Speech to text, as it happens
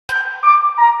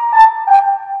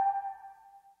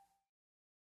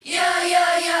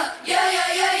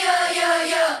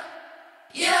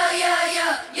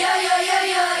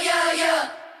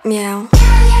Meow.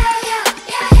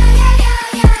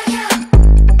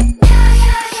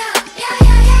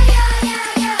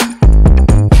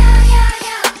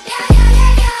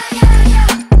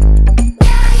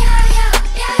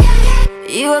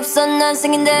 You 없어 난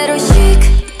생긴 대로 chic.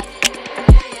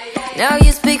 Now you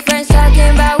speak French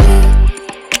talking about we.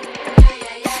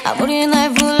 아무리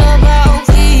날 불러봐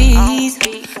please.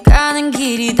 가는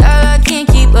길이 달라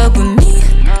can't keep up with me.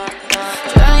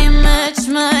 Try and match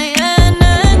my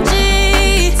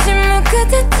energy. 침묵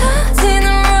끝에 터지는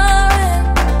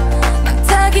roaring. 막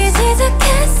타기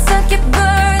시작했어 keep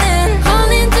burning.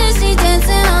 홀린 듯이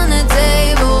dancing on the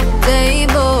table,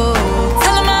 table.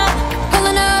 Tell 'em I'm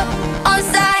pulling up on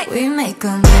site. We make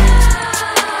 'em.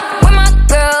 We're my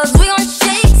girls, we gon'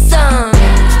 shake some.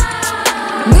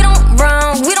 We don't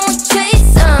run, we don't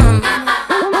chase them.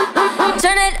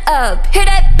 Turn it up, hear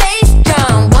that bass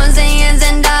drum. Ones and yens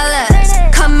and dollars.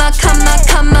 Come on, come on,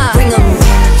 come on. Bring 'em.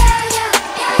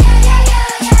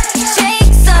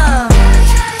 Shake some.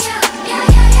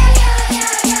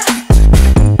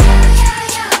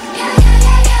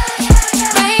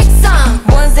 Break some.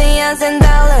 Ones and yens and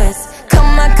dollars.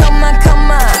 Come on, come on,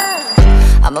 come on.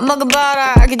 I'm a mug of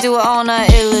butter, I can do it all night.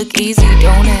 It look easy,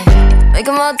 don't it? Make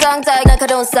 'em all tongue-tied,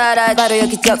 날카로운 살아. 바로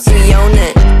여기 접수해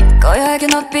오는. 고요하게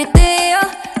높이 뛰어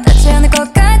닿지 않을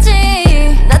것까지.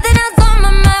 Nothing else on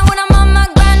my mind when I'm on my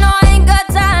grind. No, I ain't got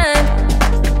time.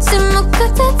 침묵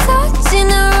끝에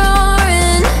터지는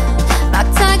roaring. 막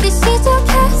타기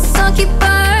시작했어 keep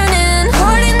burning.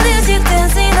 홀린 듯이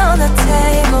dancing on the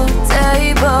table,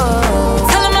 table.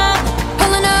 Tell 'em I'm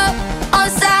pulling up on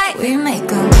site. We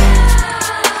make 'em.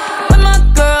 With my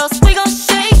girls, we gon'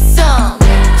 shake some.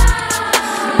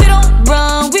 We don't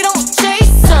run, we don't chase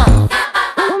some.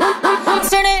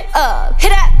 Turn it up,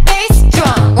 hit that bass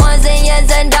drum. Ones and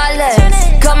yens and dollars.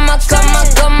 Come on, come on,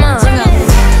 come on.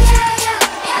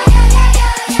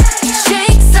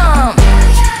 Shake some.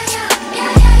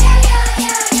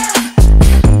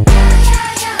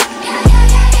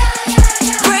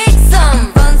 Break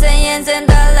some. Ones and yens and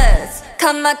dollars.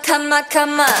 Come on, come on,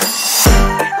 come on.